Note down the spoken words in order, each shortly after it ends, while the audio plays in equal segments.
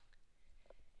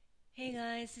Hey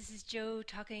guys, this is Joe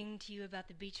talking to you about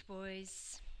the Beach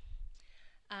Boys.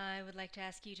 I would like to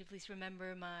ask you to please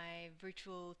remember my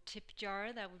virtual tip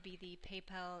jar. That would be the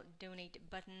PayPal donate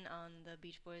button on the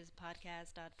Beach Boys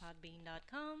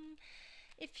podcast.podbean.com.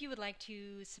 If you would like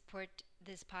to support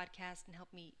this podcast and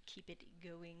help me keep it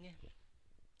going.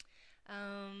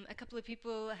 A couple of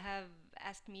people have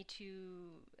asked me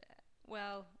to,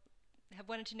 well, have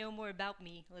wanted to know more about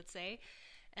me, let's say.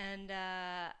 And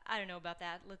I don't know about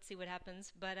that. Let's see what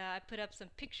happens. But I put up some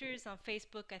pictures on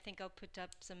Facebook. I think I'll put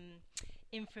up some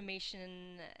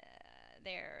information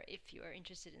there if you are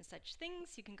interested in such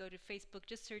things. You can go to Facebook,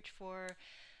 just search for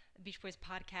Beach Boys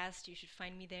Podcast. You should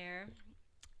find me there.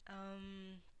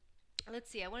 Um, let's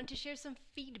see. I wanted to share some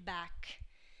feedback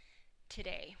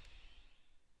today.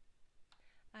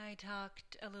 I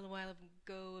talked a little while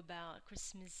ago about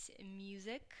Christmas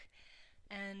music,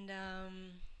 and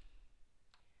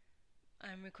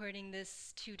I'm recording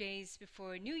this 2 days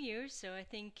before New Year's, so I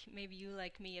think maybe you,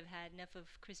 like me, have had enough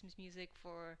of Christmas music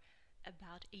for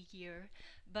about a year.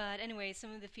 But anyway,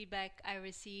 some of the feedback I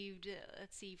received,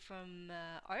 let's see, from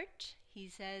Art. He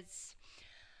says,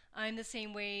 I'm the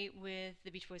same way with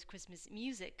the Beach Boys Christmas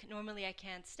music. Normally, I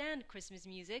can't stand Christmas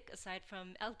music, aside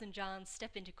from Elton John's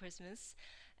Step Into Christmas,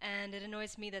 and it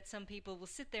annoys me that some people will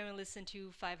sit there and listen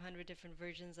to 500 different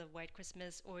versions of White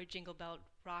Christmas or Jingle Bell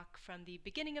Rock from the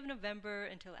beginning of November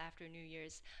until after New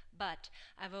Year's. But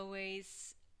I've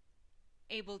always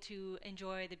able to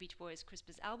enjoy the Beach Boys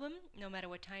Christmas album, no matter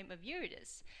what time of year it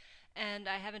is. And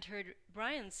I haven't heard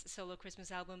Brian's solo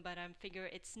Christmas album, but I figure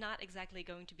it's not exactly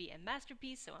going to be a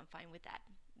masterpiece, so I'm fine with that.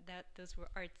 Those were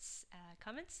Art's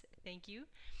comments. Thank you.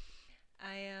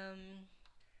 I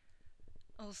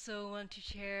also want to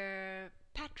share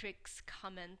Patrick's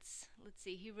comments. Let's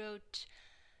see. He wrote,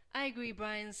 I agree,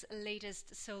 Brian's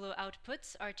latest solo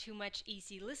outputs are too much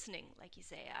easy listening, like you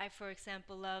say. I, for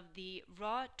example, love the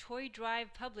raw toy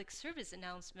drive public service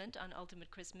announcement on Ultimate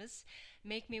Christmas.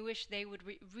 Make me wish they would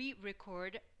re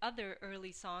record other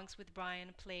early songs with Brian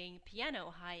playing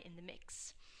piano high in the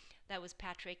mix. That was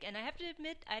Patrick. And I have to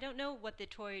admit, I don't know what the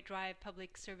Toy Drive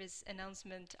public service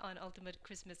announcement on Ultimate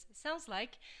Christmas sounds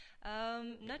like.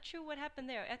 Not sure what happened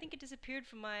there. I think it disappeared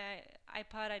from my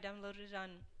iPod. I downloaded it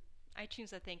on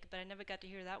iTunes, I think, but I never got to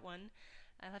hear that one.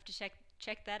 I'll have to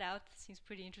check that out. Seems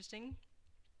pretty interesting.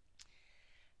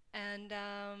 And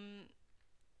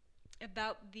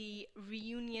about the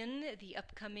reunion, the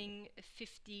upcoming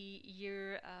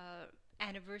 50-year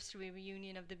anniversary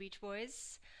reunion of the Beach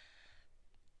Boys.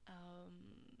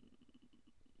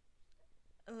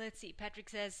 Let's see. Patrick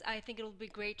says, I think it'll be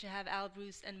great to have Al,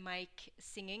 Bruce, and Mike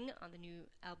singing on the new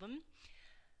album.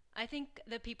 I think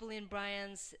the people in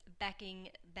Brian's backing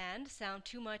band sound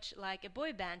too much like a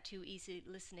boy band, too easy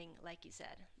listening, like you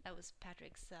said. That was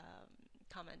Patrick's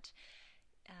comment.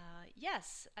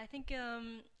 Yes, I think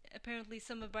apparently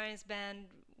some of Brian's band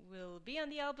will be on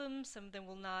the album, some of them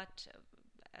will not.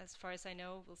 As far as I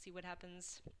know, we'll see what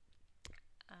happens.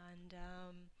 And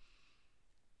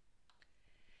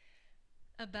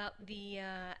about the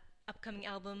upcoming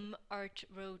album, Art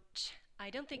wrote,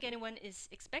 I don't think anyone is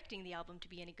expecting the album to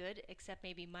be any good, except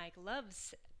maybe Mike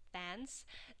Love's fans.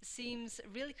 Seems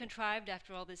really contrived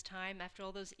after all this time, after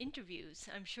all those interviews.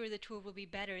 I'm sure the tour will be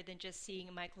better than just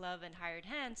seeing Mike Love and Hired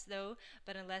Hands, though,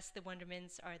 but unless the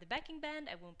Wonderments are the backing band,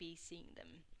 I won't be seeing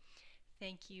them.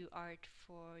 Thank you, Art,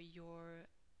 for your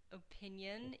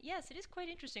opinion. Yes, it is quite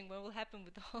interesting what will happen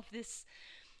with all this.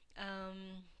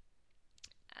 Um,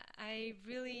 I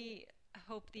really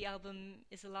hope the album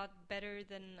is a lot better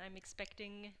than I'm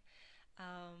expecting.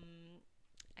 Um,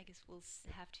 I guess we'll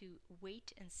have to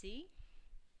wait and see.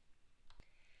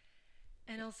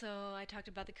 And also, I talked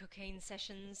about the cocaine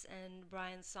sessions and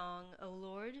Brian's song Oh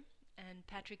Lord. And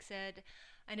Patrick said,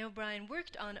 I know Brian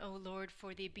worked on Oh Lord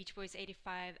for the Beach Boys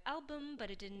 85 album, but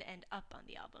it didn't end up on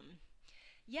the album.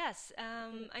 Yes,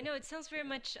 I know it sounds very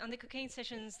much on the cocaine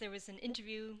sessions. There was an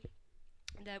interview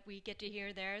that we get to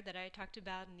hear there that I talked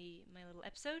about in my little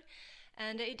episode.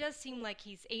 And it does seem like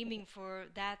he's aiming for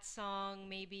that song,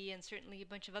 maybe, and certainly a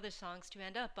bunch of other songs to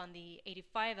end up on the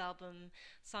 85 album,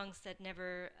 songs that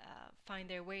never find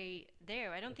their way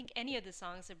there. I don't think any of the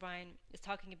songs that Brian is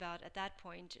talking about at that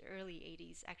point, early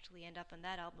 80s, actually end up on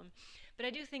that album. But I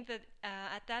do think that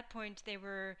at that point they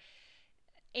were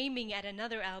aiming at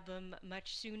another album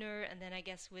much sooner, and then I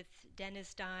guess with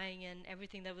Dennis dying and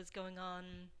everything that was going on,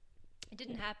 it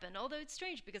didn't happen. Although it's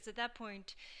strange because at that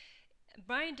point,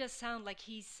 Brian does sound like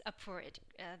he's up for it,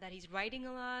 that he's writing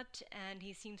a lot and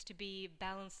he seems to be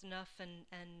balanced enough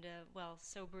and well,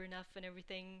 sober enough and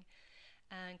everything.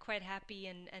 and quite happy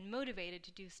and motivated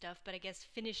to do stuff. But I guess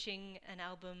finishing an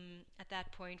album at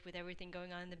that point with everything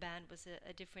going on in the band was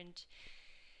a different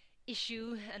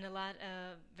issue and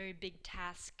a very big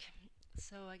task.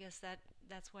 So I guess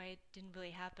that's why it didn't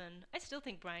really happen. I still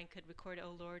think Brian could record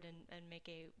Oh Lord and make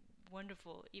a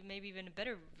wonderful, maybe even a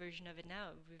better version of it now.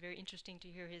 It would be very interesting to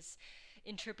hear his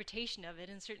interpretation of it.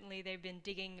 And certainly they've been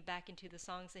digging back into the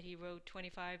songs that he wrote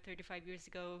 25, 35 years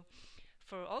ago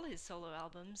for all his solo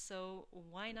albums, so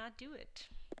why not do it?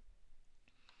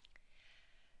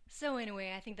 So,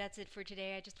 anyway, I think that's it for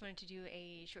today. I just wanted to do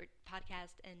a short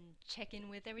podcast and check in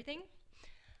with everything.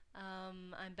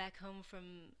 I'm back home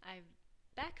I'm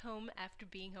back home after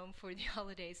being home for the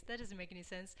holidays. That doesn't make any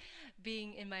sense.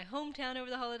 Being in my hometown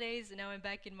over the holidays, and now I'm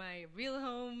back in my real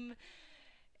home.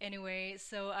 Anyway,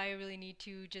 so I really need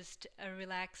to just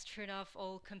relax, turn off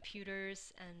all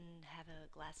computers, and have a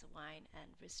glass of wine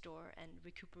and restore and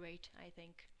recuperate, I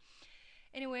think.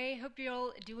 Anyway, hope you're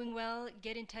all doing well.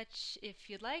 Get in touch if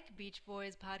you'd like,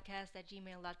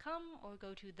 beachboyspodcast@gmail.com, or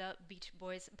go to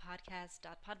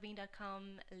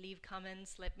thebeachboyspodcast.podbean.com. Leave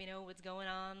comments, let me know what's going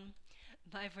on.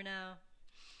 Bye for now.